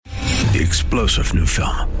The explosive new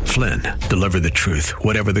film, Flynn, deliver the truth,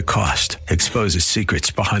 whatever the cost, exposes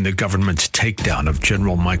secrets behind the government's takedown of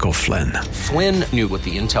General Michael Flynn. Flynn knew what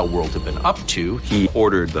the intel world had been up to. He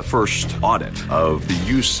ordered the first audit of the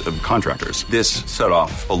use of contractors. This set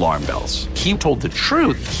off alarm bells. He told the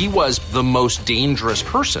truth. He was the most dangerous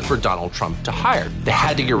person for Donald Trump to hire. They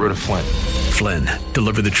had to get rid of Flynn. Flynn,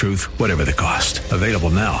 deliver the truth, whatever the cost. Available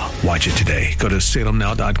now. Watch it today. Go to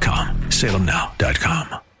salemnow.com.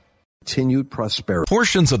 salemnow.com. Continued prosperity.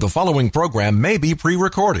 Portions of the following program may be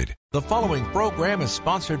pre-recorded. The following program is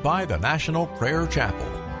sponsored by the National Prayer Chapel.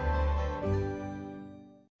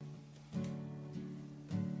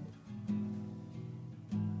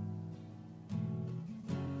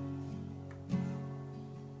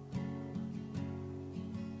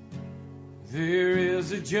 There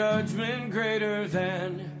is a judgment greater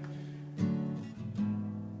than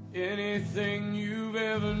anything you've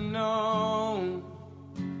ever known.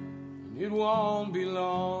 It won't be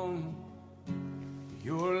long.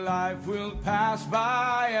 Your life will pass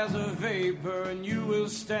by as a vapor, and you will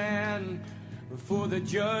stand before the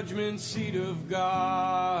judgment seat of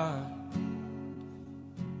God.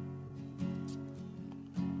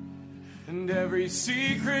 And every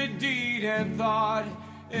secret deed and thought,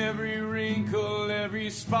 every wrinkle,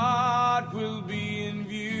 every spot will be in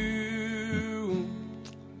view.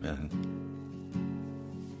 Man.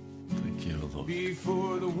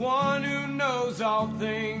 Before the one who knows all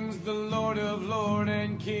things, the Lord of Lords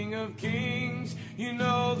and King of Kings, you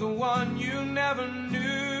know, the one you never knew.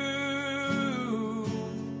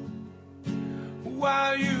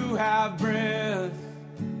 While you have breath,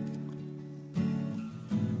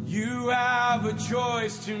 you have a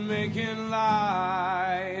choice to make in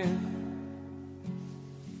life.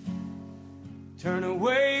 Turn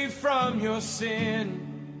away from your sin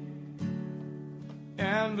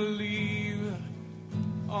and believe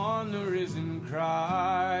on the risen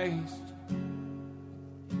Christ.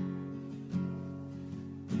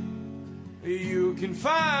 You can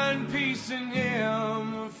find peace in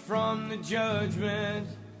Him from the judgment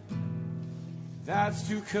that's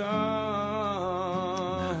to come.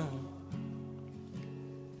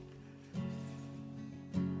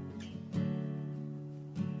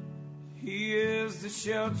 He is the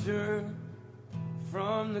shelter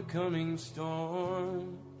from the coming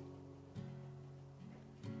storm.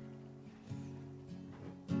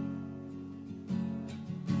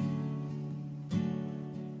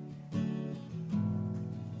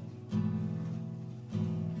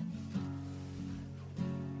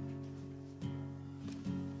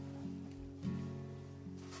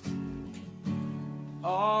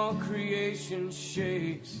 All creation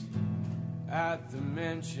shakes at the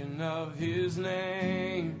mention of His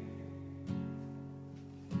name.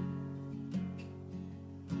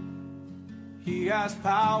 He has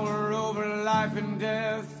power over life and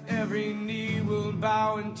death. Every knee will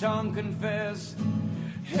bow and tongue confess.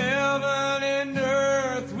 Heaven and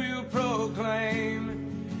earth will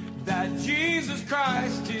proclaim that Jesus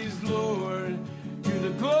Christ is Lord. To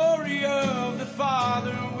the glory of the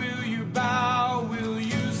Father, will you bow? Will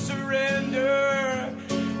you surrender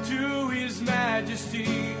to His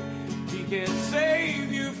majesty? He can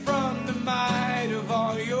save you from the might of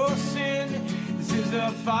all your sin. This is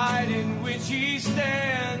the fight in which He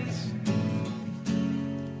stands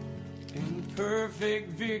in perfect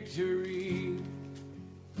victory.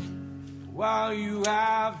 While you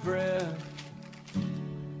have breath,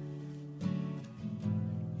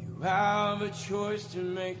 you have a choice to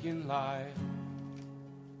make in life.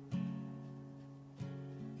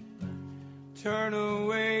 Turn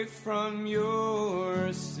away from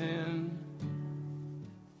your sin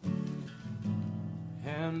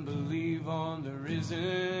and believe on the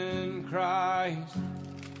risen Christ.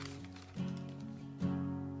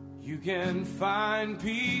 You can find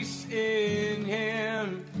peace in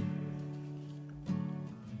Him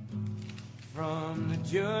from the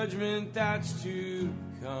judgment that's to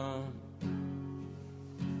come.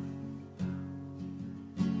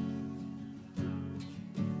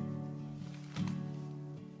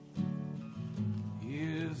 He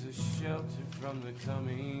is a shelter from the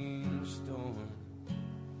coming storm.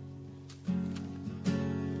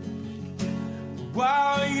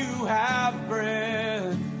 While you have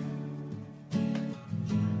breath,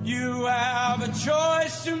 you have a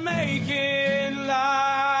choice to make in life.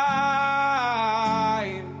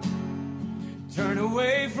 Turn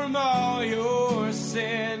away from all your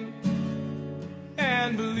sin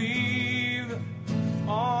and believe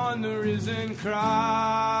on the risen Christ.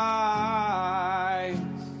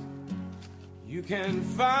 You can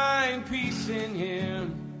find peace in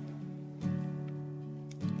Him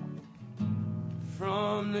from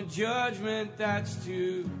from the judgment that's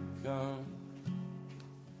to come.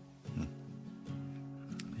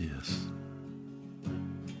 Yes.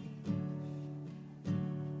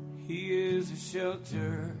 He is a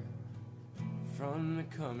shelter from the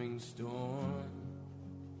coming storm.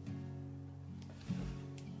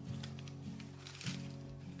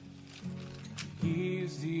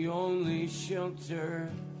 He's the only shelter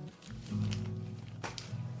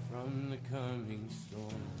from the coming storm.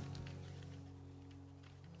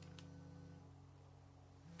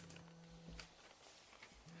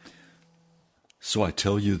 So I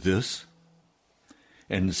tell you this,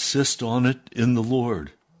 and insist on it in the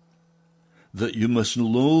Lord, that you must no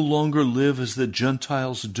longer live as the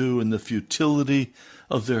Gentiles do in the futility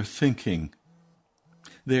of their thinking.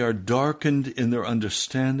 They are darkened in their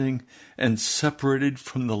understanding and separated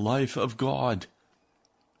from the life of God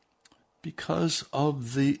because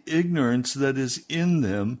of the ignorance that is in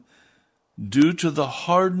them due to the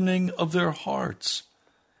hardening of their hearts.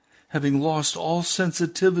 Having lost all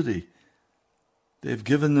sensitivity, they have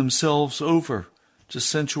given themselves over to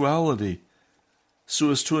sensuality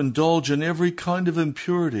so as to indulge in every kind of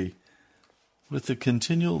impurity with the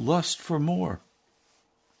continual lust for more.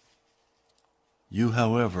 You,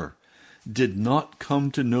 however, did not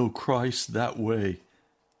come to know Christ that way.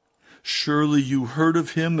 Surely you heard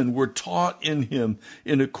of him and were taught in him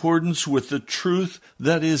in accordance with the truth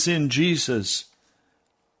that is in Jesus.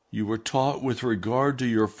 You were taught with regard to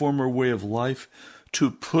your former way of life to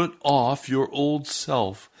put off your old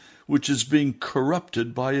self, which is being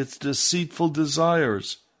corrupted by its deceitful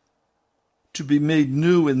desires, to be made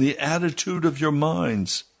new in the attitude of your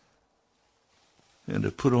minds, and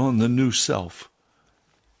to put on the new self,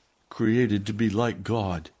 created to be like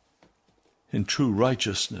God in true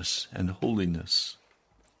righteousness and holiness.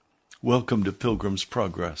 Welcome to Pilgrim's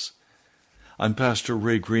Progress. I'm Pastor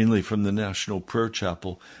Ray Greenley from the National Prayer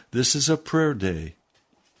Chapel. This is a prayer day.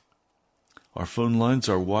 Our phone lines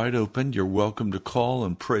are wide open. You're welcome to call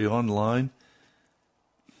and pray online.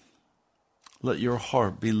 Let your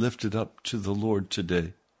heart be lifted up to the Lord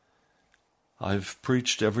today. I've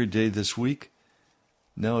preached every day this week.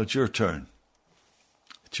 Now it's your turn.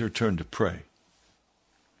 It's your turn to pray.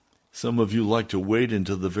 Some of you like to wait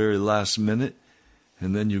until the very last minute,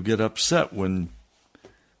 and then you get upset when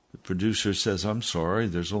the producer says, I'm sorry,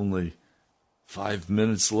 there's only 5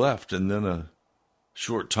 minutes left, and then a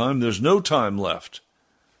short time, there's no time left.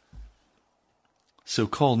 So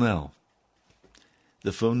call now.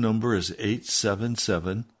 The phone number is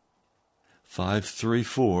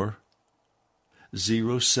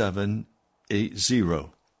 877-534-0780.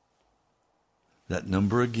 That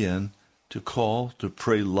number again to call to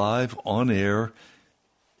pray live on air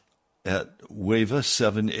at WAVA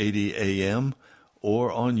 780 AM or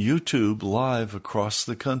on YouTube live across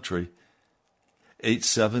the country.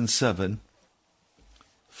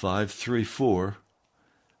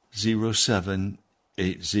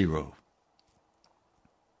 877-534-0780.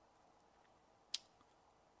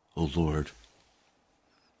 O Lord,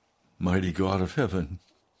 mighty God of heaven,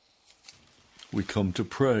 we come to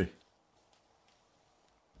pray.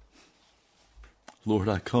 Lord,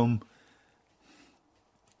 I come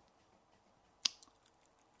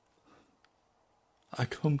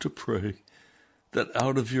to pray that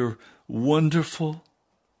out of your wonderful,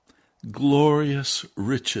 glorious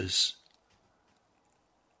riches,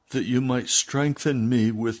 that you might strengthen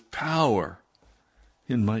me with power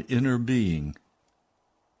in my inner being.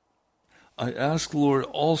 I ask, Lord,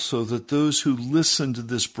 also that those who listen to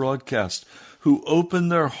this broadcast, who open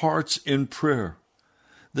their hearts in prayer,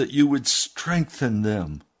 that you would strengthen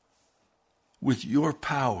them with your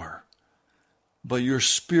power, by your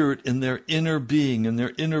Spirit in their inner being, in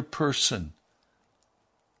their inner person.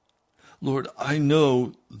 Lord, I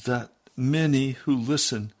know that many who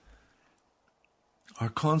listen are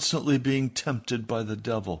constantly being tempted by the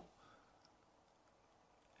devil,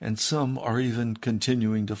 and some are even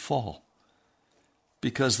continuing to fall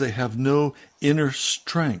because they have no inner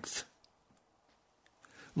strength.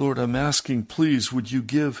 Lord, I'm asking, please, would you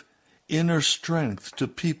give inner strength to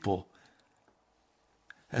people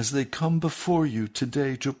as they come before you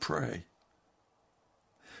today to pray?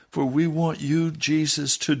 For we want you,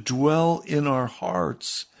 Jesus, to dwell in our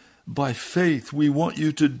hearts by faith. We want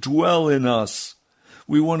you to dwell in us.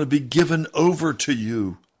 We want to be given over to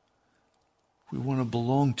you. We want to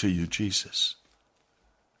belong to you, Jesus.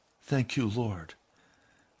 Thank you, Lord.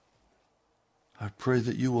 I pray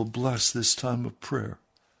that you will bless this time of prayer.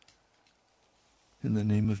 In the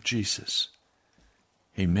name of Jesus.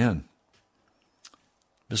 Amen.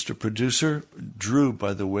 Mr. Producer, Drew,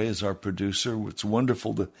 by the way, is our producer. It's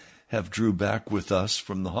wonderful to have Drew back with us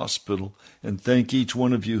from the hospital and thank each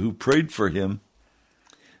one of you who prayed for him.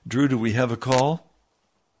 Drew, do we have a call?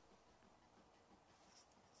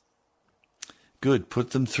 Good,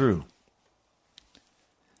 put them through.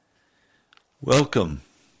 Welcome.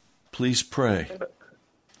 Please pray.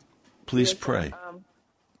 Please pray.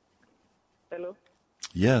 Hello?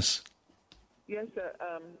 Yes. Yes, sir.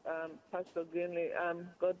 Pastor Greenley,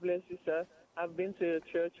 God bless you, sir. I've been to your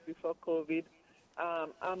church before COVID.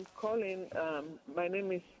 I'm calling, my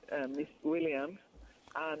name is Miss Williams,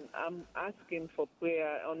 and I'm asking for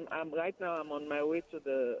prayer. Right now I'm on my way to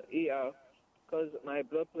the ER because my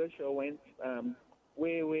blood pressure went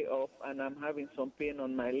way, way up, and I'm having some pain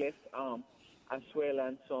on my left arm as well,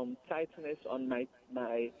 and some tightness on my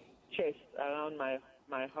chest around my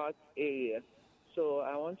heart area. So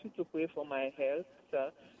I want you to pray for my health,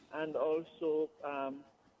 sir, and also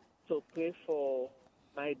to pray for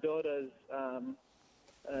my daughters,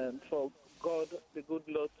 for God, the good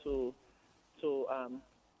Lord, to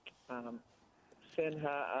send her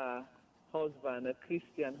a husband, a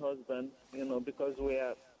Christian husband, because we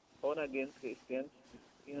are born-again Christians,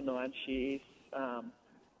 and she is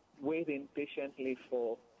waiting patiently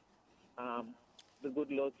for the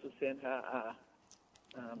good Lord to send her a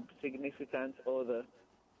significant other,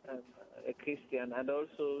 a Christian. And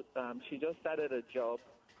also, she just started a job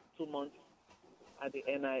 2 months at the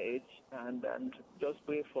NIH, and just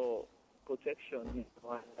pray for protection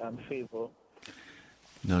and favor.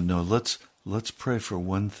 No, let's pray for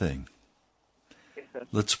one thing. Yes, sir.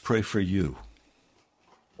 Let's pray for you.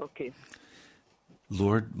 Okay.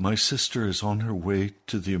 Lord, my sister is on her way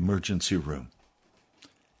to the emergency room,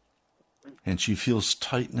 and she feels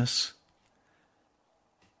tightness,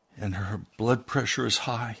 and her blood pressure is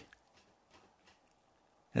high.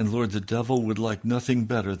 And Lord, the devil would like nothing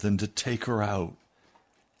better than to take her out.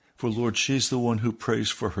 For Lord, she's the one who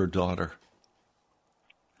prays for her daughter.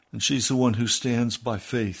 And she's the one who stands by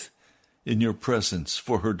faith in your presence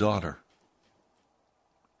for her daughter.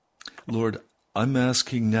 Lord, I'm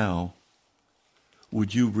asking now,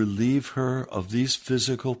 would you relieve her of these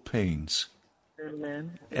physical pains?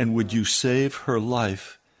 Amen. And would you save her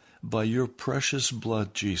life by your precious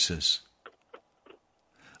blood, Jesus?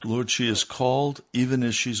 Lord, she is called, even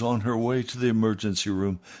as she's on her way to the emergency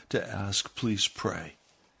room, to ask, please pray.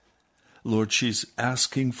 Lord, she's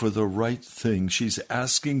asking for the right thing. She's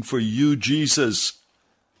asking for you, Jesus.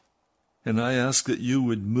 And I ask that you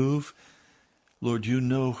would move. Lord, you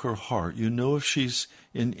know her heart. You know if she's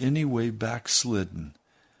in any way backslidden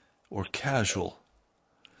or casual.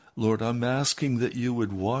 Lord, I'm asking that you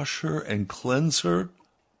would wash her and cleanse her.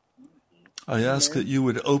 I ask that you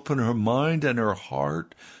would open her mind and her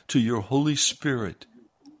heart to your Holy Spirit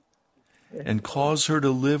and cause her to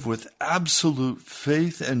live with absolute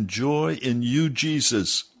faith and joy in you,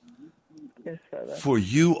 Jesus. Yes, Father. For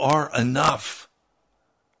you are enough.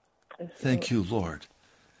 Yes, Thank you, Lord.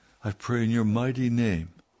 I pray in your mighty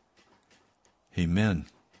name. Amen.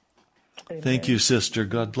 Amen. Thank you, sister.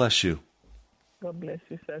 God bless you. God bless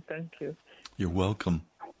you, sir. Thank you. You're welcome.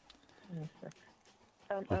 Yes, sir.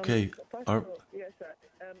 Okay. Pastor, yes, sir.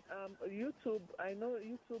 YouTube, I know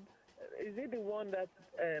YouTube, is it the one that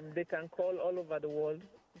they can call all over the world?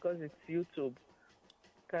 Because it's YouTube.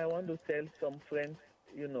 I want to tell some friends,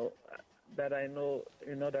 that I know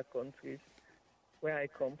in other countries where I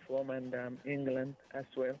come from, and England as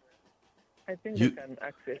well. I think they can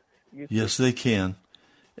access YouTube. Yes, they can.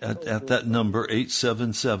 At that number,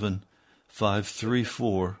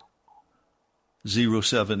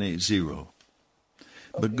 877-534-0780.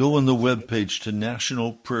 But go on the webpage to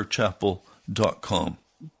nationalprayerchapel.com.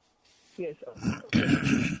 Yes, okay.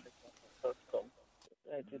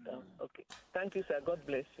 Write it down. Okay. Thank you, sir. God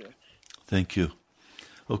bless you. Thank you.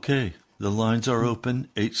 Okay, the lines are open,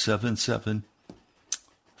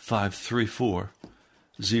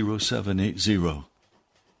 877-534-0780.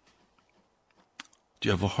 Do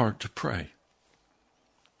you have a heart to pray?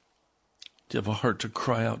 Do you have a heart to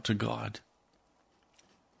cry out to God?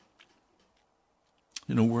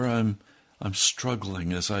 Where I'm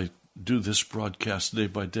struggling as I do this broadcast day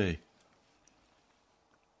by day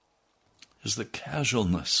is the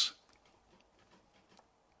casualness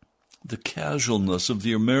of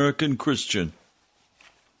the American Christian,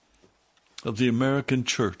 of the American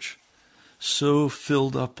church, so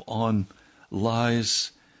filled up on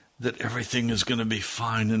lies that everything is going to be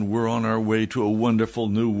fine and we're on our way to a wonderful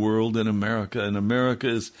new world in America, and America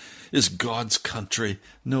is God's country.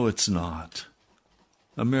 No, it's not.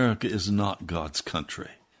 America is not God's country.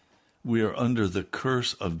 We are under the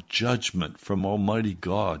curse of judgment from Almighty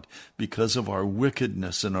God because of our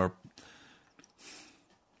wickedness and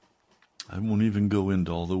I won't even go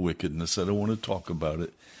into all the wickedness. I don't want to talk about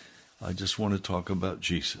it. I just want to talk about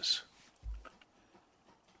Jesus.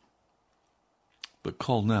 But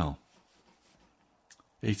call now.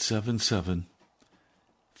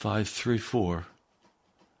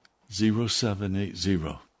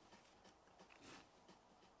 877-534-0780.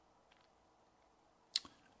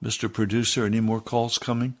 Mr. Producer, any more calls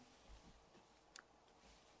coming?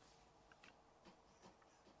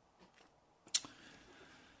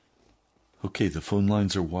 Okay, the phone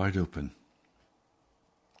lines are wide open.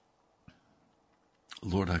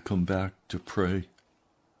 Lord, I come back to pray.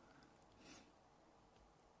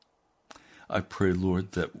 I pray,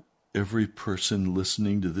 Lord, that every person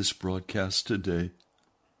listening to this broadcast today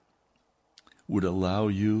would allow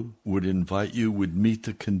you, would invite you, would meet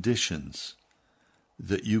the conditions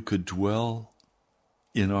that you could dwell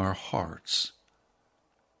in our hearts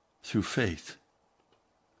through faith.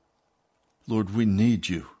 Lord, we need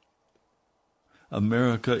you.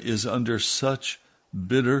 America is under such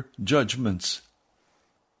bitter judgments.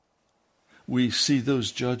 We see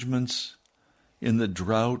those judgments in the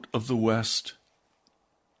drought of the West.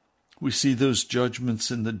 We see those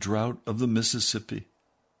judgments in the drought of the Mississippi.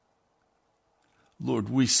 Lord,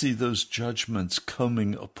 we see those judgments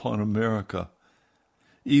coming upon America,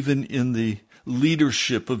 even in the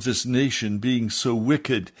leadership of this nation being so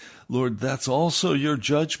wicked. Lord, that's also your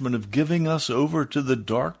judgment of giving us over to the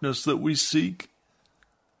darkness that we seek.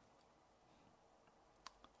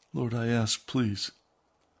 Lord, I ask, please,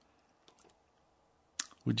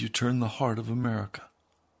 would you turn the heart of America?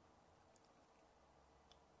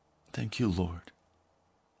 Thank you, Lord.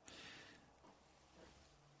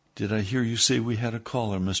 Did I hear you say we had a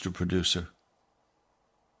caller, Mr. Producer?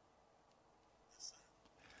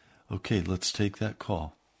 Okay, let's take that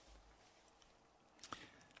call.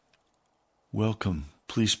 Welcome.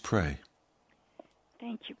 Please pray.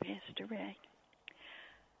 Thank you, Pastor Ray.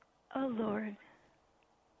 Oh, Lord,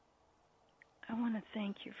 I want to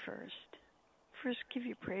thank you first. First, give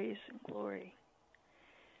you praise and glory.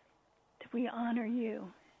 That we honor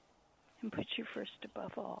you and put you first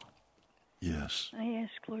above all. Yes. I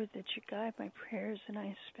ask, Lord, that you guide my prayers, and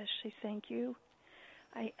I especially thank you.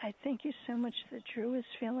 I thank you so much that Drew is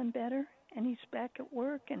feeling better, and he's back at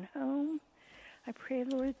work and home. I pray,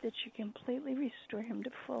 Lord, that you completely restore him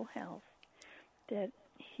to full health, that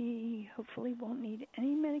he hopefully won't need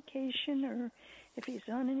any medication, or if he's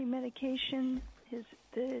on any medication,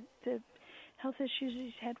 the health issues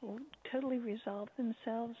he's had will totally resolve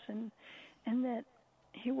themselves, and that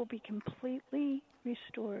he will be completely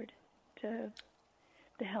restored to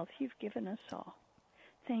the health you've given us all.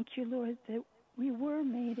 Thank you, Lord, that we were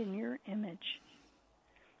made in your image,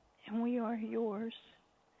 and we are yours.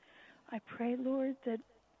 I pray, Lord, that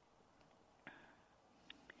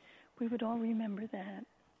we would all remember that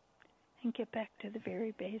and get back to the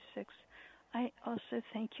very basics. I also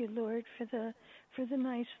thank you, Lord, for the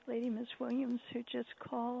nice lady, Ms. Williams, who just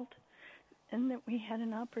called, and that we had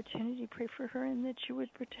an opportunity to pray for her, and that you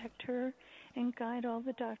would protect her and guide all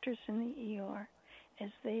the doctors in the ER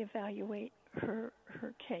as they evaluate her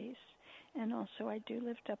case. And also I do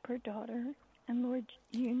lift up her daughter, and Lord,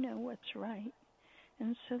 you know what's right.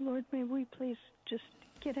 And so, Lord, may we please just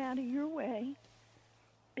get out of your way,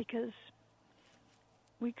 because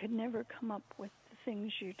we could never come up with the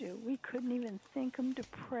things you do. We couldn't even think them to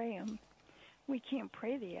pray them. We can't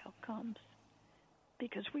pray the outcomes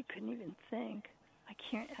because we couldn't even think. I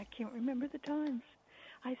can't remember the times.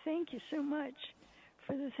 I thank you so much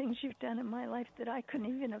for the things you've done in my life that I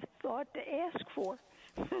couldn't even have thought to ask for.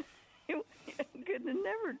 I could have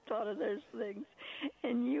never thought of those things,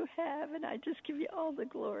 and you have, and I just give you all the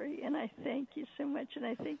glory, and I thank you so much, and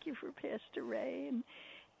I thank you for Pastor Ray, and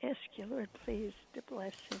ask you, Lord, please, to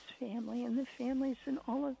bless his family and the families and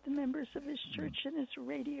all of the members of his church and his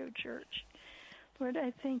radio church. Lord,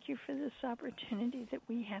 I thank you for this opportunity that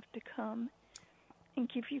we have to come and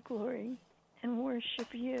give you glory and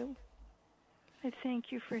worship you. I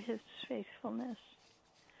thank you for his faithfulness.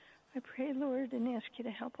 I pray, Lord, and ask you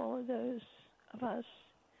to help all of those of us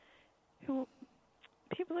who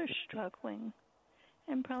people are struggling,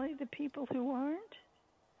 and probably the people who aren't.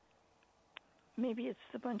 Maybe it's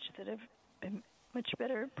the bunch that have been much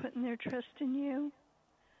better at putting their trust in you,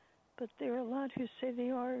 but there are a lot who say they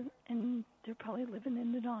are, and they're probably living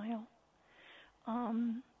in denial.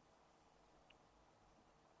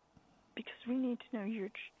 Because we need to know your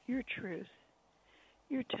truth.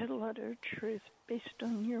 Your total utter truth based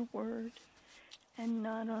on your word and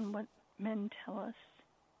not on what men tell us.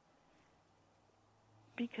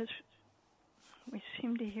 Because we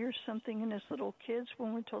seem to hear something in as little kids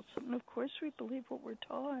when we're told something. Of course we believe what we're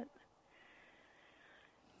taught.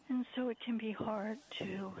 And so it can be hard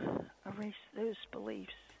to erase those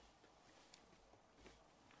beliefs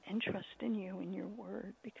and trust in you and your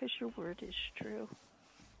word, because your word is true.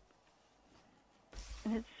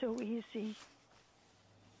 And it's so easy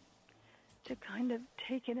to kind of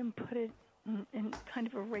take it and put it and kind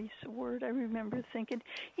of erase a word. I remember thinking,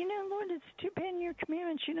 Lord, it's too bad in your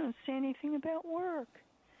commandments you don't say anything about work.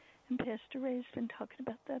 And Pastor Ray's been talking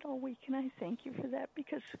about that all week, and I thank you for that,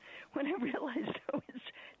 because when I realized,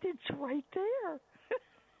 it's right there.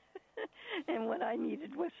 And what I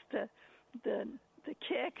needed was the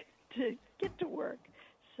kick to get to work.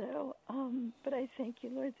 So, but I thank you,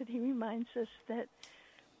 Lord, that he reminds us that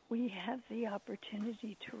we have the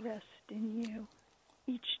opportunity to rest in you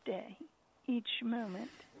each day, each moment,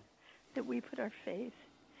 that we put our faith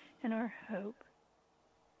and our hope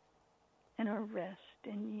and our rest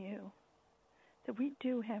in you, that we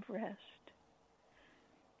do have rest.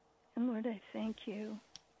 And Lord, I thank you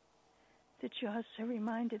that you also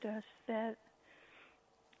reminded us that,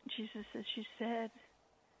 Jesus, as you said,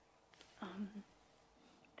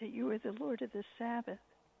 that you are the Lord of the Sabbath,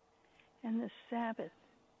 and the Sabbath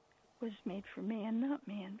was made for man, not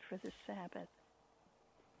man for the Sabbath.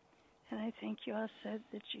 And I thank you also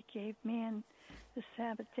that you gave man the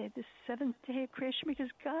Sabbath day, the seventh day of creation, because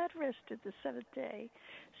God rested the seventh day,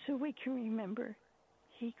 so we can remember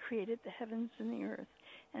he created the heavens and the earth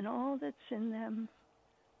and all that's in them.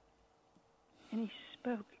 And he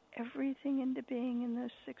spoke everything into being in those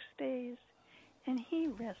 6 days, and he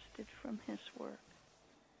rested from his work.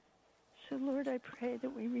 So, Lord, I pray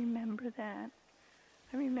that we remember that.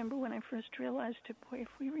 I remember when I first realized it, boy, if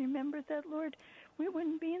we remembered that, Lord, we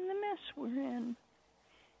wouldn't be in the mess we're in.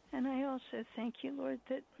 And I also thank you, Lord,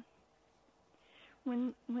 that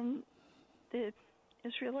when the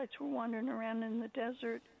Israelites were wandering around in the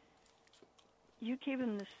desert, you gave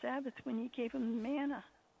them the Sabbath when you gave them the manna,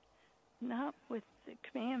 not with the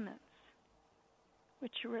commandments,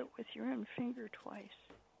 which you wrote with your own finger twice.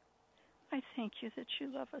 I thank you that you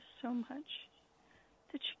love us so much,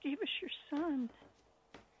 that you gave us your Son,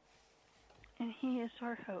 and he is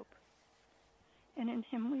our hope, and in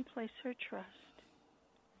him we place our trust.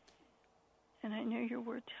 And I know your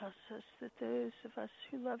word tells us that those of us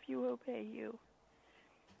who love you obey you,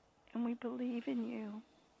 and we believe in you,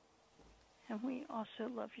 and we also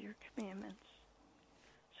love your commandments.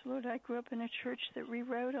 So, Lord, I grew up in a church that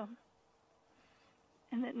rewrote them,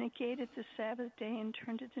 and that negated the Sabbath day and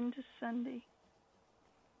turned it into Sunday.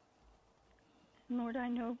 And Lord, I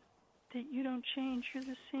know that you don't change. You're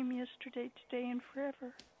the same yesterday, today, and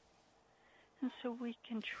forever. And so we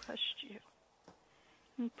can trust you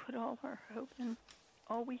and put all our hope in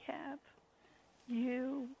all we have.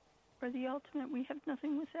 You are the ultimate. We have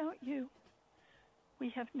nothing without you. We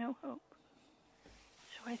have no hope.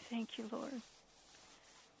 So I thank you, Lord.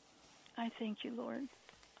 I thank you, Lord.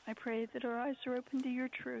 I pray that our eyes are open to your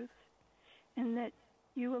truth, and that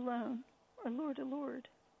you alone are Lord of Lords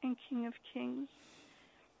and King of Kings.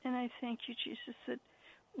 And I thank you, Jesus, that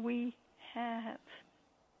we have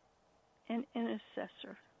an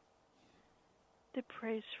intercessor that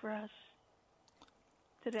prays for us,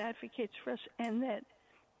 that advocates for us, and that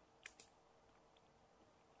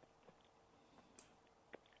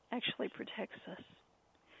actually protects us.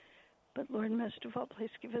 But Lord, most of all, please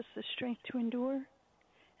give us the strength to endure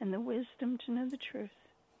and the wisdom to know the truth,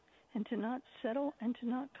 and to not settle and to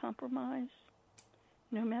not compromise,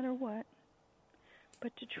 no matter what,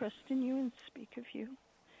 but to trust in you and speak of you.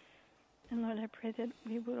 And Lord, I pray that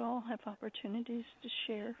we would all have opportunities to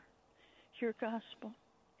share your gospel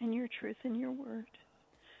and your truth and your word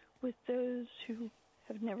with those who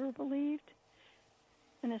have never believed,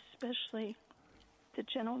 and especially the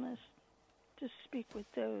gentleness to speak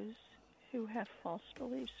with those who have false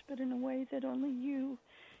beliefs, but in a way that only you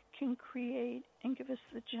can create, and give us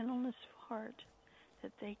the gentleness of heart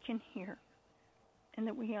that they can hear, and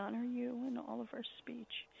that we honor you in all of our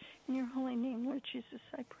speech. In your holy name, Lord Jesus,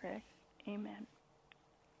 I pray. Amen.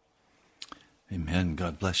 Amen.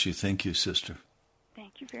 God bless you. Thank you, sister.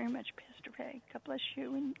 Thank you very much, Pastor Ray. God bless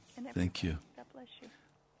you and everyone. Thank you. God bless you.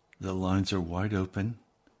 The lines are wide open.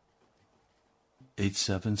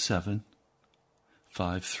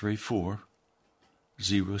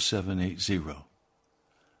 877-534-0780.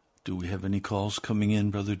 Do we have any calls coming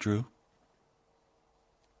in, Brother Drew?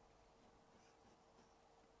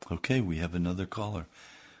 Okay, we have another caller.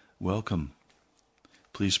 Welcome.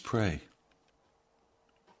 Please pray.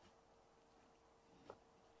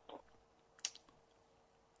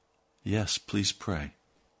 Yes, please pray.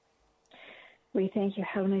 We thank you,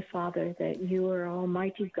 Heavenly Father, that you are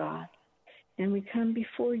Almighty God. And we come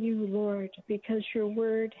before you, Lord, because your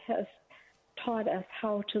word has taught us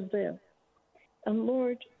how to live. And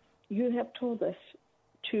Lord, you have told us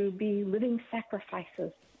to be living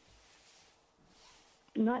sacrifices,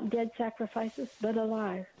 not dead sacrifices, but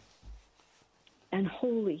alive and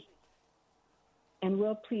holy and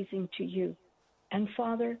well-pleasing to you. And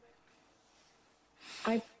Father,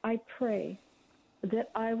 I pray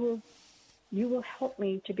that you will help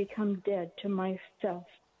me to become dead to myself,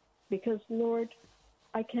 because Lord,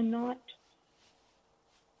 I cannot.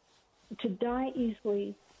 To die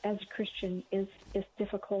easily as a Christian is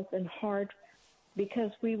difficult and hard,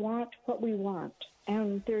 because we want what we want,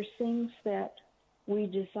 and there's things that we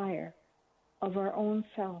desire of our own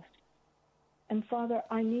self. And Father,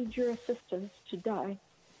 I need your assistance to die,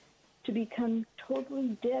 to become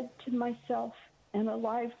totally dead to myself and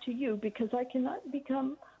alive to you, because I cannot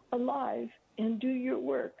become alive and do your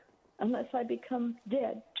work unless I become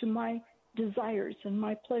dead to my desires and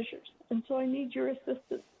my pleasures. And so I need your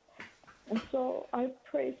assistance. And so I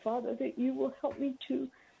pray, Father, that you will help me to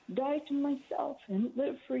die to myself and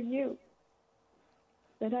live for you,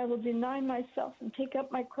 that I will deny myself and take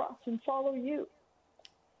up my cross and follow you.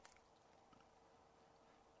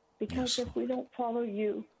 Because if we don't follow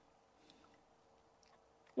you,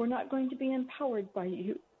 we're not going to be empowered by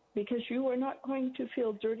you, because you are not going to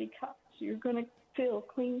fill dirty cups. You're going to fill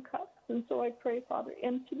clean cups. And so I pray, Father,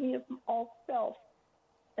 empty me of all self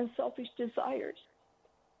and selfish desires,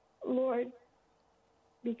 Lord,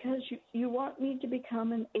 because you want me to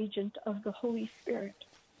become an agent of the Holy Spirit.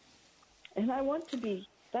 And I want to be.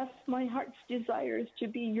 That's my heart's desire, is to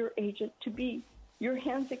be your agent, to be your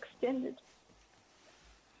hands extended.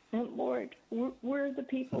 And Lord, we're the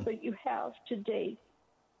people that you have today.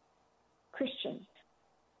 Christians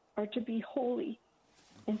are to be holy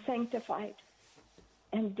and sanctified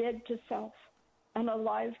and dead to self and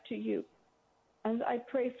alive to you. And I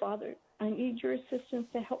pray, Father, I need your assistance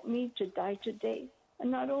to help me to die today.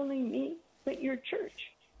 And not only me, but your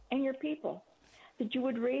church and your people. That you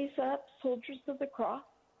would raise up soldiers of the cross,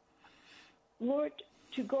 Lord,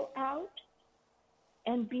 to go out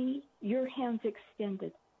and be your hands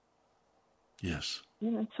extended. Yes.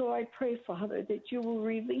 And so I pray, Father, that you will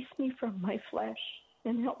release me from my flesh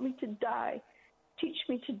and help me to die. Teach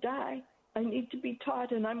me to die. I need to be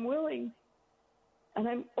taught, and I'm willing. And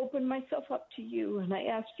I open myself up to you, and I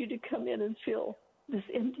ask you to come in and fill this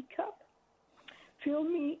empty cup. Fill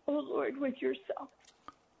me, O Lord, with yourself,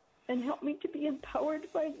 and help me to be empowered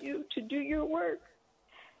by you to do your work,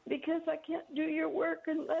 because I can't do your work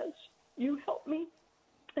unless you help me,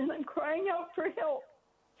 and I'm crying out for help.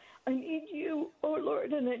 I need you, oh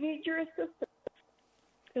Lord, and I need your assistance.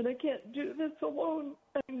 And I can't do this alone.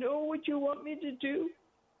 I know what you want me to do.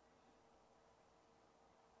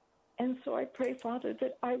 And so I pray, Father,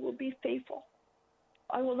 that I will be faithful.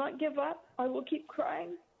 I will not give up. I will keep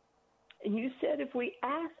crying. And you said if we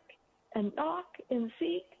ask and knock and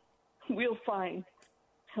seek, we'll find.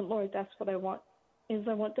 And Lord, that's what I want, is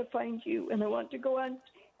I want to find you, and I want to go on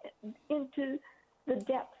into the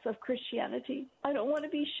depths of Christianity. I don't want to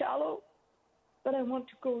be shallow, but I want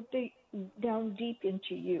to go down deep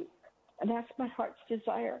into you. And that's my heart's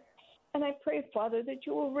desire. And I pray, Father, that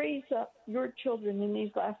you will raise up your children in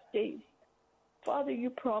these last days. Father, you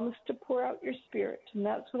promised to pour out your Spirit, and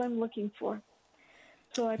that's what I'm looking for.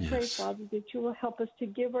 So I pray, Father, that you will help us to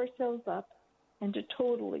give ourselves up and to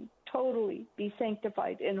totally, totally be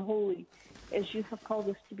sanctified and holy as you have called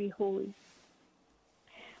us to be holy.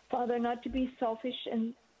 Father, not to be selfish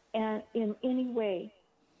and in any way,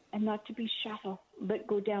 and not to be shallow, but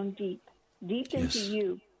go down deep into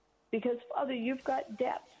you. Because, Father, you've got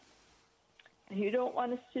depth, and you don't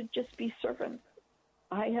want us to just be servants.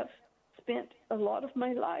 I have spent a lot of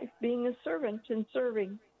my life being a servant and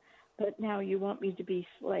serving, but now you want me to be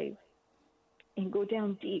slave and go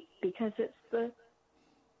down deep, because it's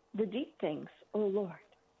the deep things, oh Lord.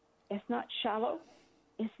 It's not shallow,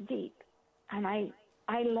 it's deep. And I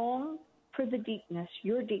long for the deepness,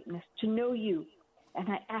 your deepness, to know you. And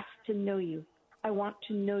I ask to know you. I want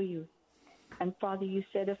to know you. And Father, you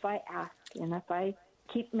said if I ask and if I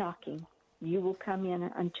keep knocking, you will come in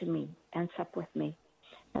unto me and sup with me.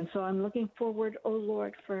 And so I'm looking forward, oh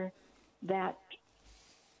Lord, for that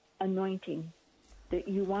anointing that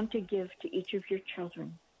you want to give to each of your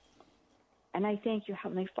children. And I thank you,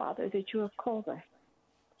 Heavenly Father, that you have called us.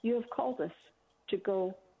 You have called us to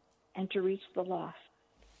go and to reach the lost.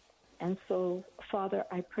 And so, Father,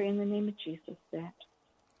 I pray in the name of Jesus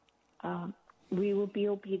that we will be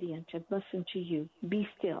obedient and listen to you, be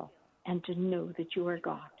still, and to know that you are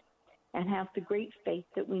God, and have the great faith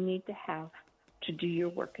that we need to have to do your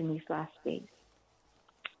work in these last days.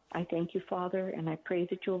 I thank you, Father, and I pray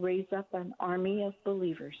that you'll raise up an army of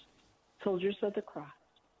believers soldiers of the cross,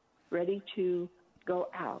 ready to go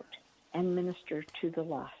out and minister to the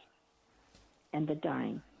lost and the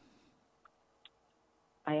dying.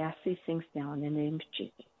 I ask these things now in the name of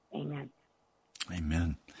Jesus. Amen.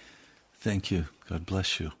 Amen. Thank you. God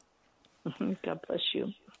bless you. God bless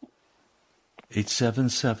you.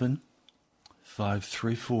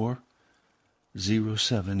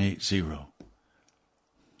 877-534-0780.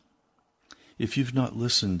 If you've not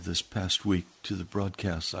listened this past week to the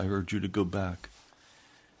broadcast, I urge you to go back.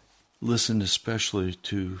 Listen especially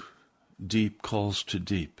to Deep Calls to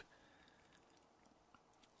Deep.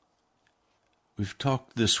 We've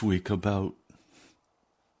talked this week about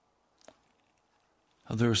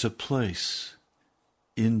how there's a place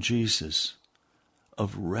in Jesus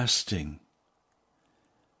of resting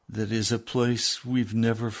that is a place we've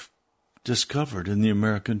never discovered in the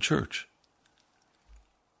American church.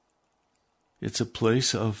 It's a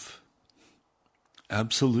place of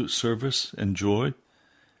absolute service and joy.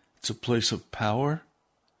 It's a place of power.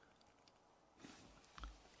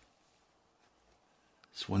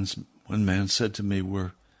 One man said to me,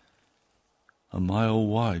 we're a mile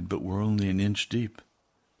wide, but we're only an inch deep.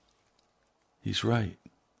 He's right.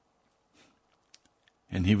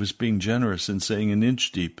 And he was being generous in saying an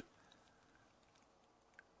inch deep.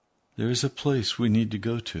 There is a place we need to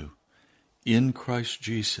go to in Christ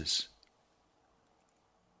Jesus.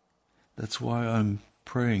 That's why I'm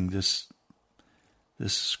praying this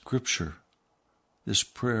scripture, this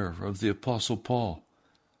prayer of the Apostle Paul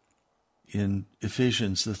in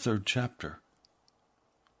Ephesians, the 3rd chapter.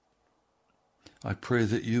 I pray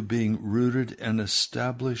that you, being rooted and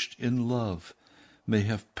established in love, may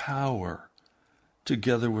have power,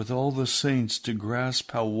 together with all the saints, to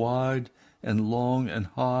grasp how wide and long and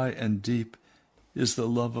high and deep is the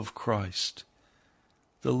love of Christ.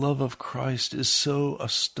 The love of Christ is so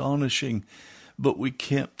astonishing, but we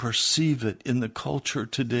can't perceive it in the culture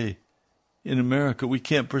today. In America, we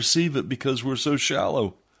can't perceive it because we're so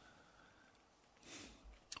shallow.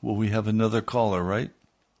 Well, we have another caller, right?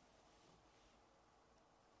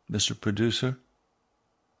 Mr. Producer?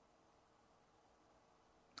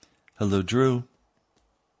 Hello, Drew.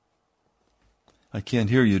 I can't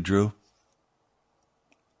hear you, Drew.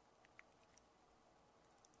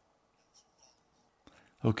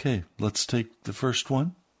 Okay, let's take the first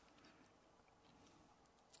one.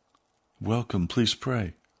 Welcome, please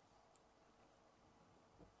pray.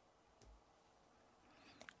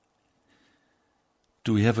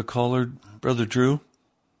 Do we have a caller, Brother Drew?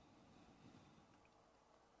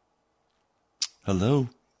 Hello?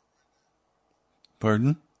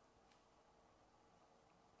 Pardon?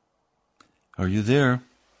 Are you there?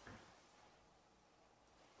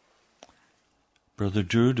 Brother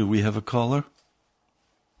Drew, do we have a caller?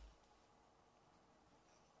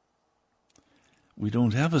 We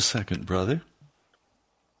don't have a second, brother.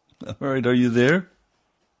 All right, are you there?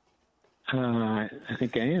 I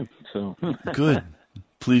think I am. So good.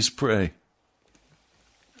 Please pray.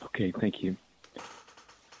 Okay, thank you.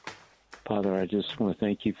 Father, I just want to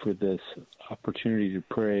thank you for this opportunity to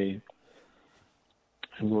pray.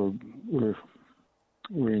 And we're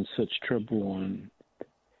in such trouble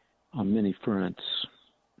on many fronts.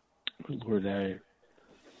 Lord,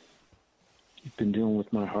 you've been dealing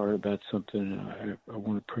with my heart about something. I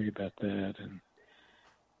want to pray about that. And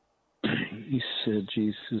you said,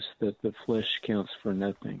 Jesus, that the flesh counts for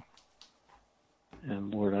nothing.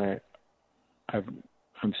 And Lord,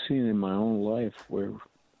 I'm seeing in my own life where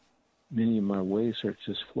many of my ways are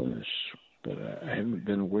just flesh, but I haven't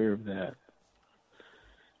been aware of that.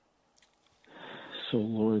 So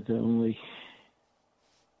Lord, the only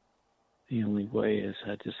way is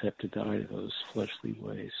I just have to die to those fleshly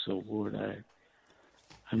ways. So Lord,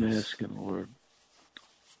 I'm asking, Lord,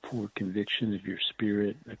 for conviction of your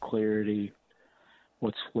Spirit, a clarity,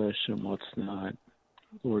 what's flesh and what's not.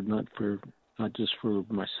 Lord, not just for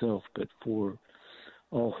myself, but for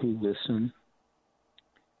all who listen,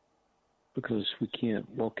 because we can't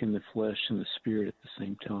walk in the flesh and the Spirit at the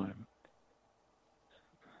same time.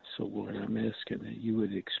 So, Lord, I'm asking that you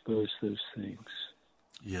would expose those things.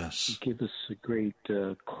 Yes. Give us a great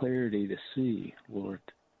clarity to see, Lord,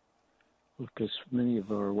 because many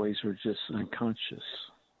of our ways are just unconscious.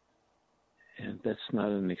 And that's not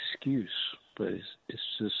an excuse, but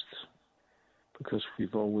it's just because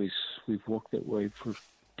we've walked that way for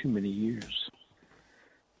too many years.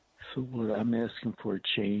 So, Lord, I'm asking for a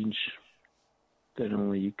change that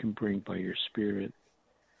only you can bring by your Spirit.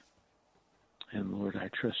 And, Lord, I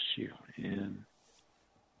trust you. And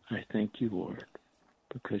I thank you, Lord,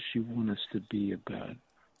 because you want us to be about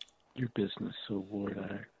your business. So,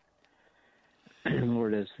 Lord,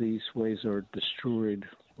 Lord, as these ways are destroyed,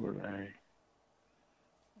 Lord,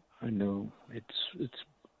 I know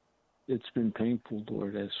it's been painful,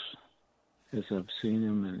 Lord, as I've seen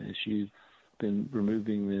them and as you've been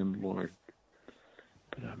removing them, Lord.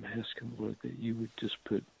 But I'm asking, Lord, that you would just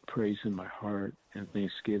put praise in my heart and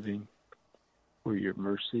thanksgiving for your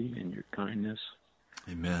mercy and your kindness.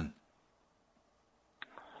 Amen.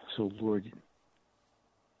 So, Lord,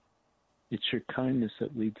 it's your kindness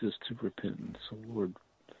that leads us to repentance. So,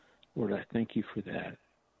 Lord, I thank you for that.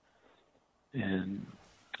 And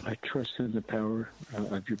I trust in the power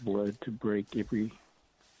of your blood to break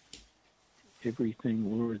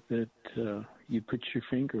everything, Lord, that you put your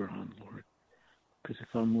finger on, Lord. Because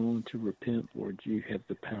if I'm willing to repent, Lord, you have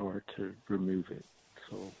the power to remove it.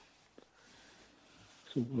 So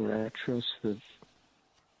Lord, I trust that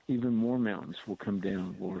even more mountains will come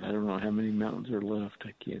down, Lord. I don't know how many mountains are left.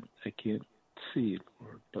 I can't see it,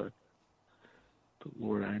 Lord. But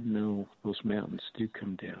Lord, I know those mountains do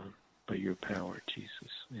come down by your power,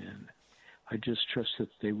 Jesus. And I just trust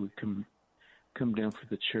that they would come down for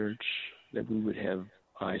the church, that we would have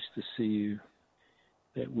eyes to see you,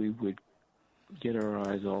 that we would get our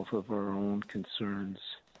eyes off of our own concerns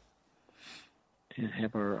and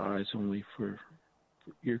have our eyes only for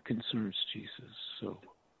your concerns, Jesus. So,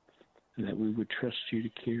 and that we would trust you to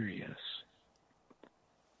carry us.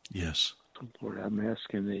 Yes. So, Lord, I'm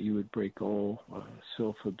asking that you would break all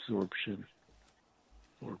self-absorption,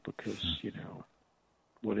 Lord, because,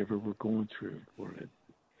 whatever we're going through, Lord,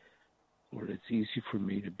 it's easy for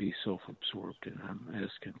me to be self-absorbed, and I'm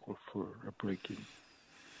asking, Lord, for a breaking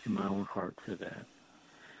in my own heart for that.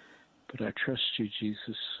 But I trust you,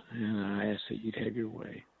 Jesus, and I ask that you'd have your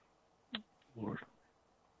way. Lord,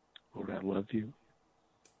 I love you,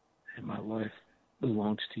 and my life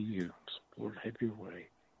belongs to you. So, Lord, have your way.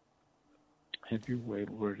 Have your way,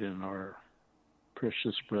 Lord, in our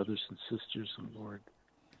precious brothers and sisters, and Lord,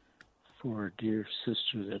 for our dear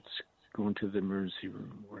sister that's going to the emergency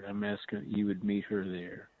room, Lord, I'm asking that you would meet her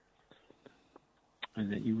there and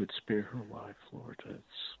that you would spare her life, Lord. As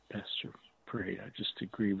Pastor prayed, I just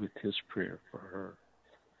agree with his prayer for her.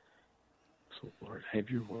 So, Lord, have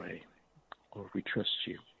your way. Lord, we trust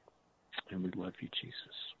you, and we love you,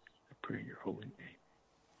 Jesus. I pray in your holy name.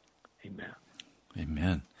 Amen.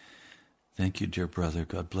 Amen. Thank you, dear brother.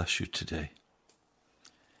 God bless you today.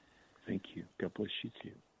 Thank you. God bless you,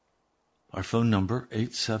 too. Our phone number,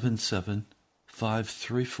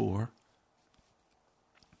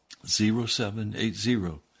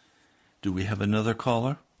 877-534-0780. Do we have another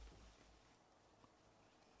caller?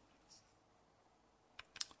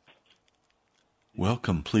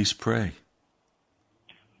 Welcome. Please pray.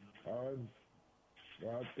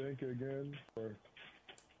 God, thank you again for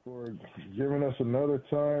giving us another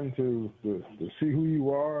time to see who you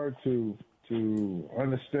are, to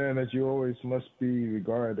understand that you always must be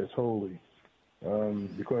regarded as holy,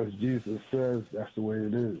 because Jesus says that's the way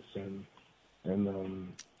it is, and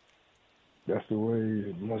that's the way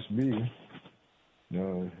it must be.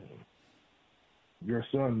 Your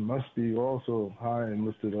Son must be also high and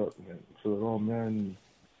lifted up, so that all men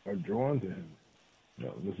are drawn to him.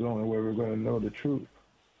 This is the only way we're going to know the truth.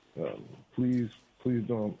 Please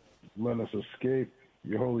don't let us escape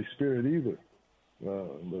your Holy Spirit either.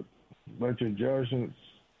 But let your judgments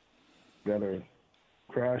that are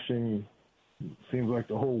crashing, seems like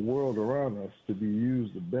the whole world around us, to be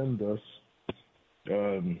used to bend us,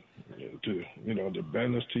 to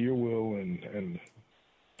bend us to your will, and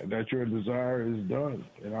that your desire is done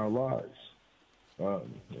in our lives.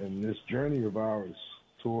 And this journey of ours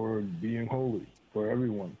toward being holy for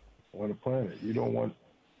everyone on the planet. You don't want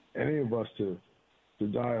any of us to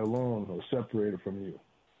die alone or separated from you,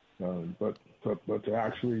 but to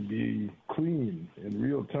actually be clean in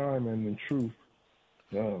real time and in truth,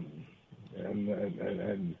 and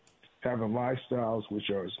having lifestyles which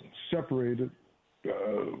are separated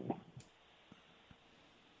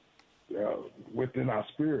within our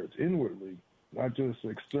spirits, inwardly, not just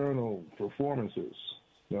external performances,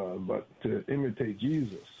 but to imitate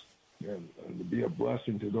Jesus and to be a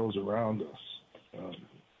blessing to those around us,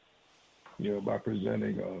 by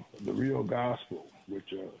presenting the real gospel,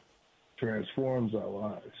 which transforms our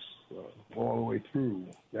lives all the way through,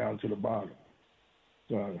 down to the bottom,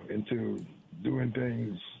 into doing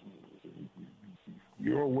things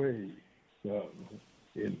your way,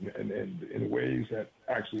 in ways that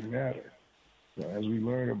actually matter. As we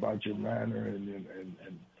learn about your manner and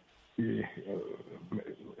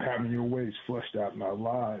having your ways fleshed out in our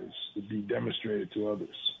lives to be demonstrated to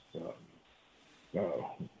others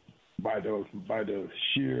by the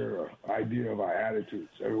sheer idea of our attitudes.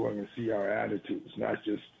 Everyone can see our attitudes, not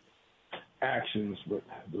just actions, but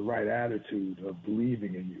the right attitude of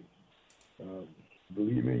believing in you.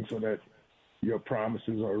 Believing so that your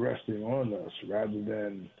promises are resting on us rather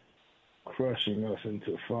than crushing us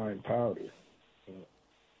into fine powder.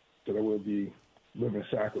 So that we'll be living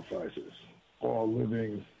sacrifices, all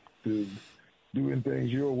living to doing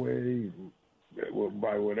things your way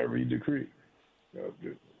by whatever you decree,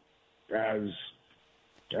 as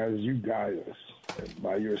you guide us and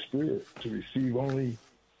by your Spirit to receive only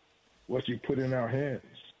what you put in our hands,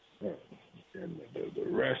 and the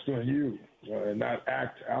rest on you, and not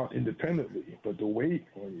act out independently, but to wait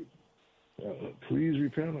on you. Please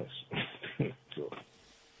repent us. So,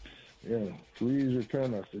 please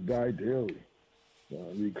repent us to die daily,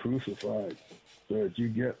 be crucified, so that you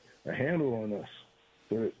get a handle on us,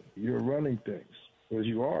 so that you're running things, because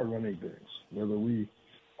you are running things, whether we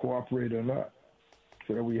cooperate or not,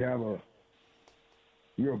 so that we have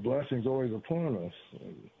your blessings always upon us,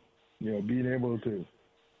 and, being able to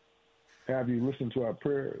have you listen to our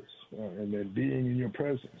prayers, and then being in your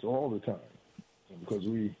presence all the time, because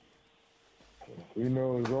we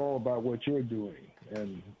know it's all about what you're doing,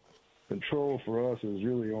 and control for us is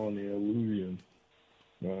really on the illusion.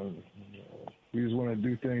 We just want to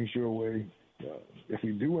do things your way. If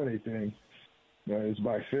we do anything, it's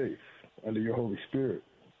by faith, under your Holy Spirit,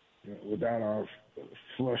 without our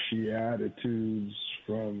fleshy attitudes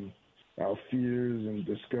from our fears and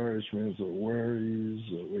discouragements or worries,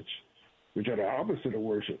 which are the opposite of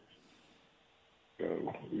worship.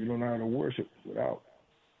 We don't know how to worship without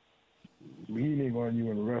leaning on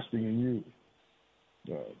you and resting in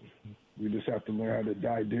you. We just have to learn how to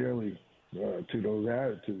die daily to those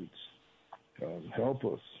attitudes. Help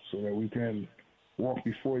us so that we can walk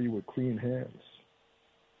before you with clean hands.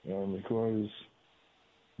 Because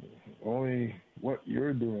only what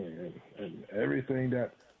you're doing and everything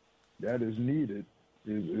that is needed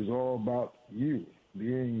is all about you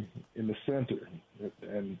being in the center,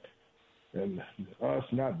 and us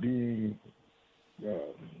not being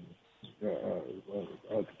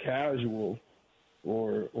casual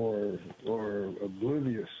or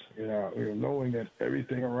oblivious, knowing that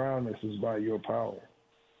everything around us is by your power,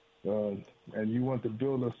 and you want to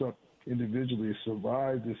build us up individually to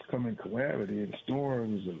survive this coming calamity and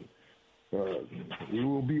storms, and we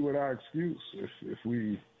will be without excuse if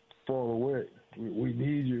we fall away. We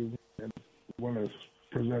need you, and we want to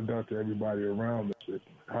present that to everybody around us, that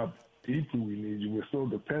how deeply we need you. We're so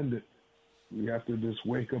dependent. We have to just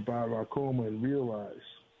wake up out of our coma and realize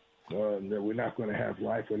that we're not going to have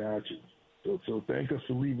life without you. So thank us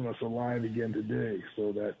for leaving us alive again today,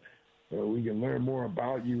 so that we can learn more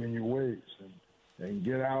about you and your ways, and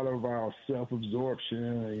get out of our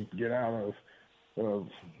self-absorption, and get out of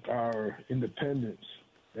our independence,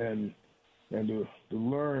 and to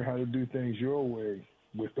learn how to do things your way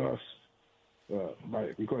with us,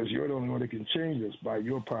 because you're the only one that can change us by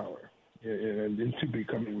your power, and into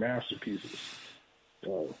becoming masterpieces.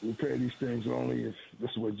 We pray these things only if this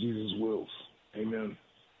is what Jesus wills. Amen.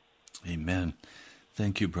 Amen.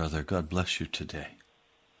 Thank you, brother. God bless you today.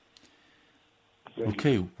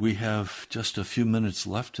 Okay, we have just a few minutes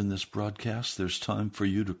left in this broadcast. There's time for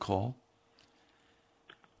you to call.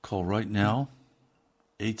 Call right now,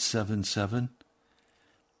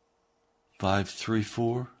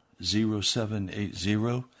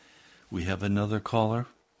 877-534-0780. We have another caller.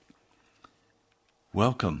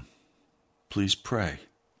 Welcome. Please pray.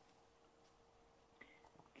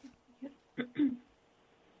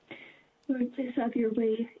 Lord, please have your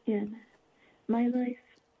way in my life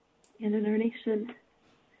and in our nation.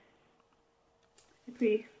 I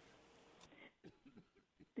pray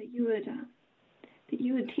that you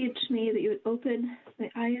would teach me, that you would open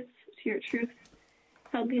my eyes to your truth.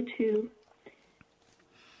 Help me to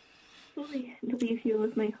fully believe you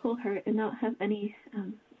with my whole heart and not have any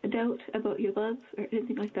doubt about your love or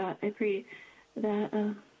anything like that. I pray that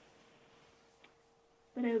I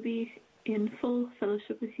would be in full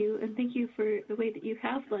fellowship with you, and thank you for the way that you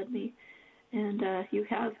have led me, and you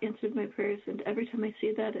have answered my prayers, and every time I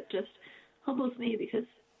see that, it just humbles me because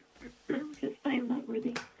I am not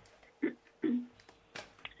worthy.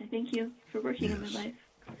 I thank you for working in my life.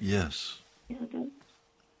 Yes. And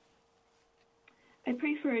I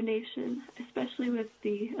pray for our nation, especially with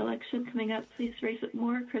the election coming up. Please raise up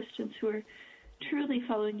more Christians who are truly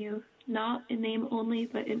following you, not in name only,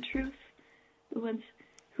 but in truth, the ones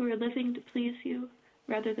who are living to please you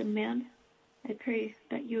rather than man. I pray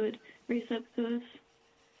that you would raise up those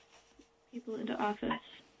people into office.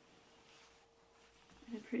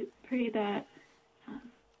 And I pray that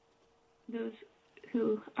those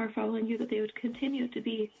who are following you, that they would continue to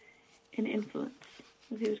be in influence,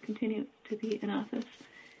 that they would continue to be in office.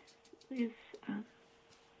 please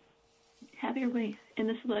have your way in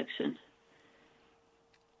this election.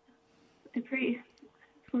 I pray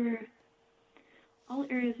for all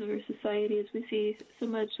areas of our society as we see so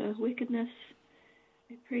much wickedness.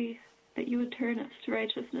 I pray that you would turn us to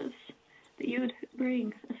righteousness, that you would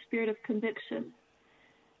bring a spirit of conviction.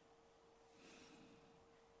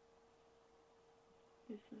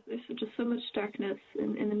 There's just so much darkness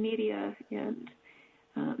in the media and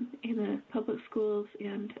in the public schools,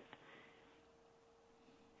 and it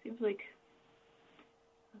seems like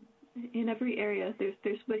in every area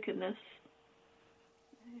there's wickedness.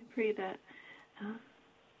 I pray that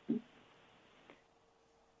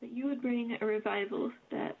you would bring a revival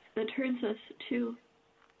that turns us to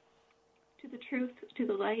the truth, to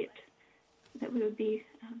the light, that we would be,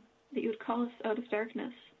 that you would call us out of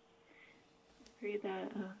darkness. I pray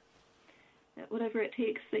that whatever it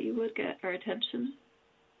takes, that you would get our attention.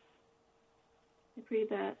 I pray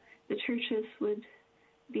that the churches would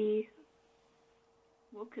be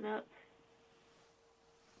woken up,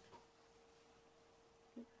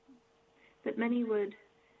 that many would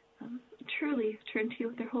truly turn to you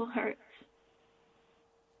with their whole hearts.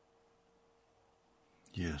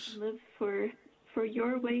 Yes. Live for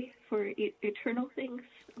your way, for eternal things,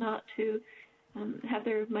 not to have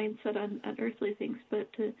their mind set on earthly things,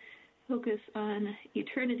 but to focus on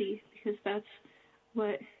eternity, because that's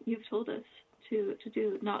what you've told us to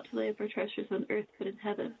do, not to lay up our treasures on earth, but in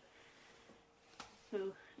heaven.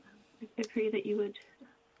 So I pray that you would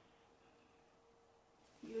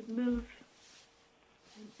move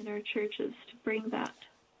in our churches to bring that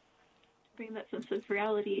sense of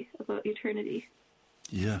reality about eternity.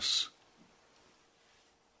 Yes.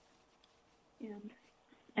 And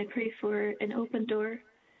I pray for an open door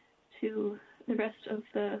to the rest of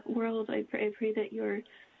the world. I pray that your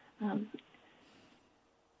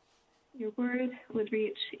word would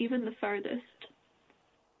reach even the farthest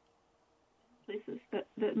places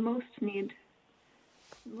that most need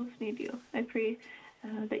you. I pray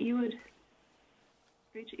that you would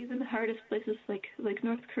reach even the hardest places like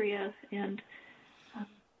North Korea and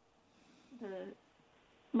the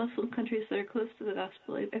Muslim countries that are close to the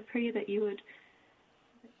gospel. I pray that you would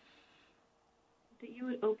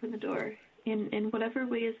open the door in whatever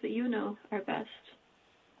ways that you know are best.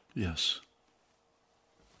 Yes.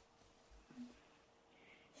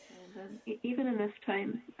 And even in this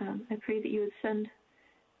time, I pray that you would send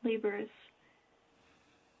laborers.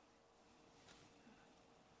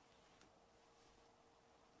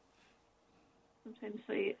 Sometimes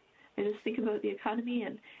I just think about the economy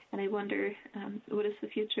and I wonder what is the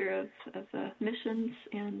future of missions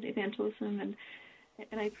and evangelism, and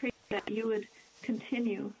I pray that you would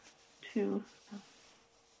continue to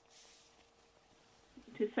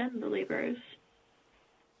send the laborers. I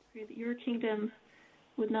pray that your kingdom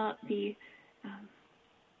would not be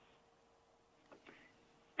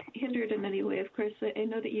hindered in any way. Of course, I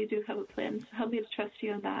know that you do have a plan, so help me to trust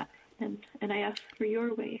you on that, and I ask for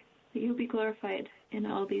your way, that you'll be glorified in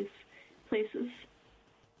all these places.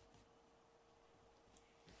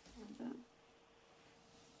 And,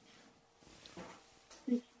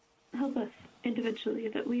 please help us individually,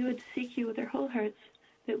 that we would seek you with our whole hearts,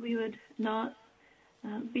 that we would not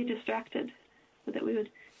be distracted, but that we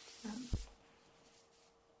would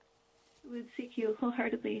seek you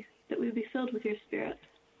wholeheartedly, that we would be filled with your Spirit.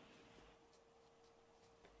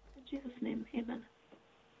 In Jesus' name, amen.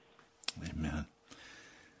 Amen.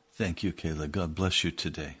 Thank you, Kayla. God bless you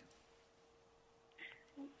today.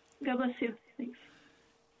 God bless you. Thanks.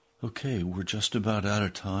 Okay, we're just about out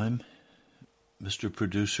of time. Mr.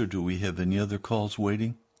 Producer, do we have any other calls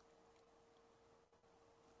waiting?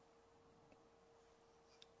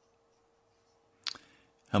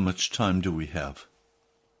 How much time do we have?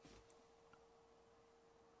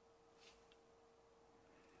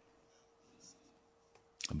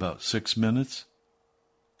 About 6 minutes?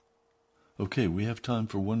 Okay, we have time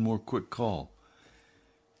for one more quick call.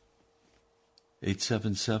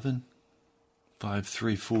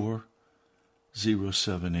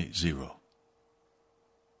 877-534-0780.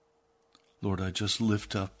 Lord, I just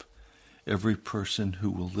lift up every person who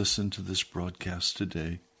will listen to this broadcast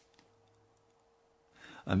today.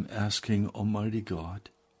 I'm asking, Almighty God,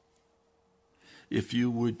 if you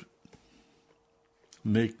would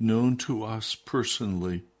make known to us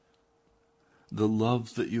personally the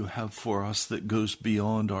love that you have for us that goes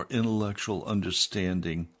beyond our intellectual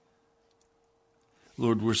understanding.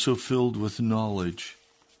 Lord, we're so filled with knowledge.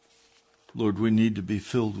 Lord, we need to be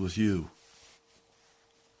filled with you.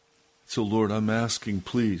 So, Lord, I'm asking,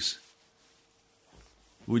 please,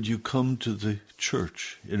 would you come to the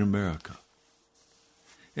church in America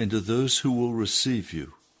and to those who will receive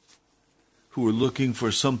you, who are looking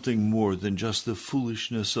for something more than just the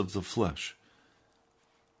foolishness of the flesh,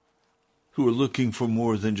 who are looking for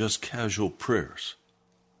more than just casual prayers.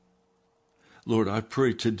 Lord, I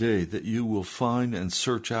pray today that you will find and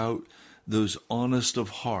search out those honest of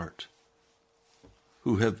heart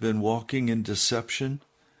who have been walking in deception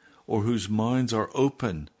or whose minds are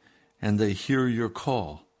open and they hear your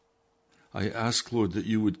call. I ask, Lord, that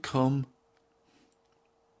you would come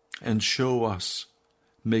and show us,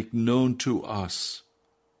 make known to us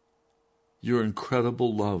your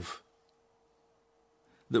incredible love,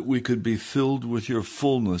 that we could be filled with your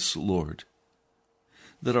fullness, Lord,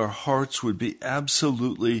 that our hearts would be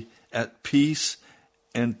absolutely at peace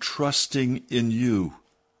and trusting in you.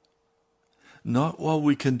 Not while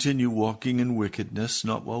we continue walking in wickedness,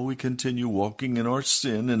 not while we continue walking in our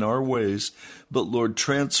sin and our ways, but, Lord,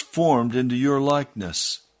 transformed into your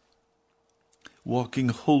likeness, walking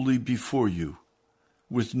wholly before you,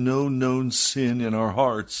 with no known sin in our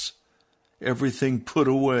hearts, everything put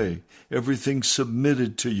away, everything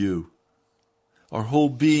submitted to you, our whole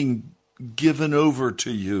being given over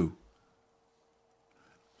to you.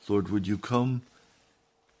 Lord, would you come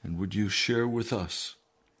and would you share with us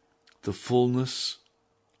the fullness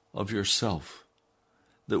of yourself,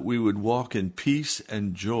 that we would walk in peace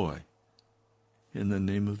and joy. In the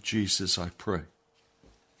name of Jesus, I pray.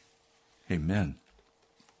 Amen.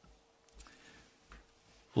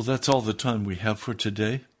 Well, that's all the time we have for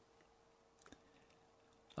today.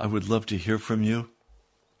 I would love to hear from you.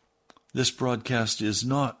 This broadcast is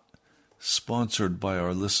not sponsored by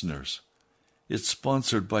our listeners. It's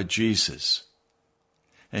sponsored by Jesus.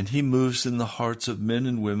 And he moves in the hearts of men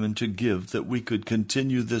and women to give that we could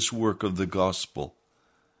continue this work of the gospel.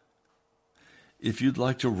 If you'd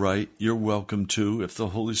like to write, you're welcome to, if the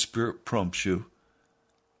Holy Spirit prompts you.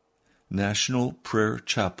 National Prayer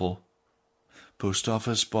Chapel, Post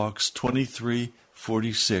Office Box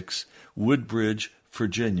 2346, Woodbridge,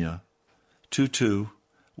 Virginia,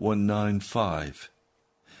 22195.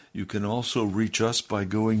 You can also reach us by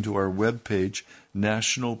going to our webpage,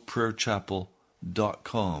 nationalprayerchapel.com.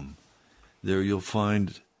 There you'll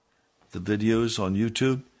find the videos on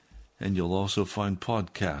YouTube, and you'll also find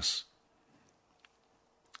podcasts.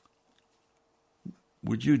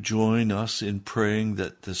 Would you join us in praying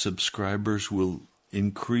that the subscribers will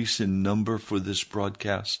increase in number for this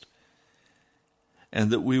broadcast, and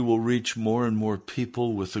that we will reach more and more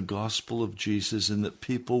people with the gospel of Jesus, and that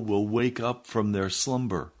people will wake up from their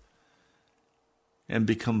slumber and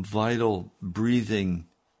become vital, breathing,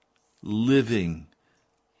 living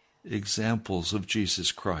examples of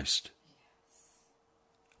Jesus Christ.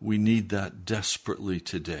 We need that desperately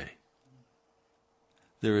today.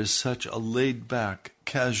 There is such a laid-back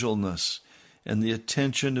casualness, and the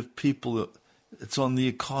attention of people, it's on the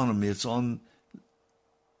economy, it's on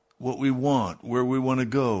what we want, where we want to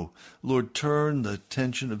go. Lord, turn the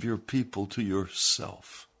attention of your people to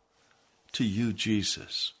yourself, to you,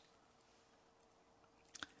 Jesus.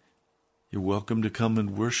 You're welcome to come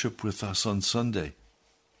and worship with us on Sunday.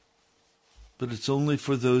 But it's only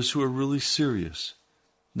for those who are really serious,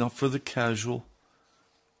 not for the casual.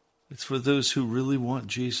 It's for those who really want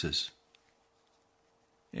Jesus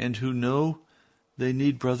and who know they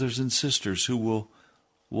need brothers and sisters who will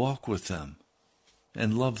walk with them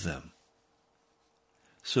and love them.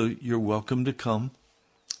 So you're welcome to come.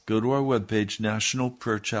 Go to our webpage,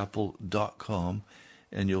 nationalprayerchapel.com,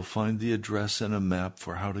 and you'll find the address and a map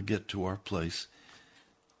for how to get to our place.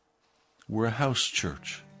 We're a house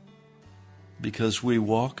church because we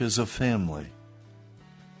walk as a family.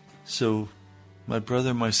 So, my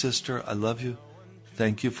brother, my sister, I love you.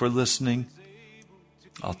 Thank you for listening.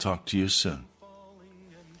 I'll talk to you soon.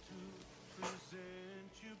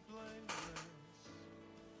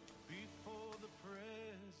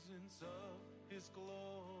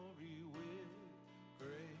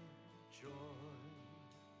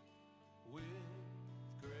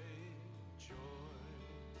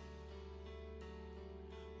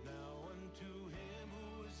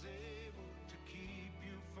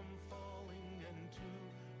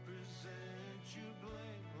 Present you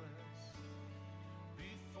blameless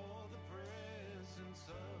before the presence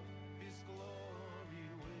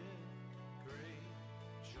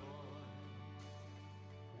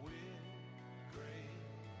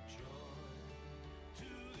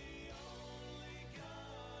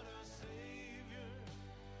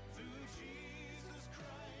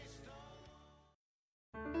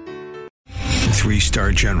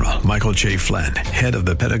 3-star general Michael J. Flynn, head of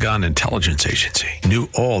the Pentagon Intelligence Agency, knew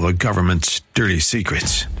all the government's dirty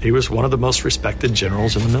secrets. He was one of the most respected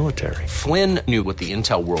generals in the military. Flynn knew what the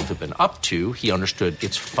intel world had been up to. He understood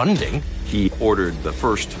its funding. He ordered the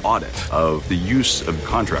first audit of the use of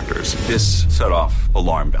contractors. This set off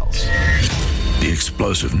alarm bells. The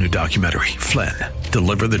explosive new documentary, Flynn,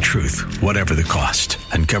 Deliver the Truth, Whatever the Cost,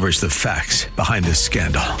 uncovers the facts behind this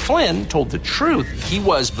scandal. Flynn told the truth. He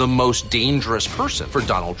was the most dangerous person for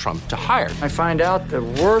Donald Trump to hire. I find out the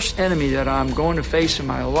worst enemy that I'm going to face in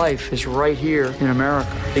my life is right here in America.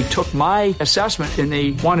 They took my assessment and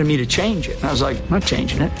they wanted me to change it. And I was like, I'm not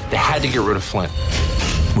changing it. They had to get rid of Flynn.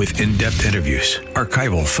 With in-depth interviews,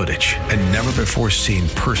 archival footage, and never-before-seen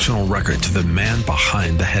personal records of the man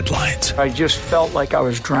behind the headlines. I just felt like I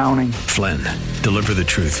was drowning. Flynn, Deliver the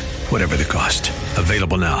Truth, Whatever the Cost.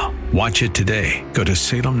 Available now. Watch it today. Go to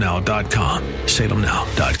salemnow.com.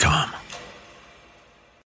 salemnow.com.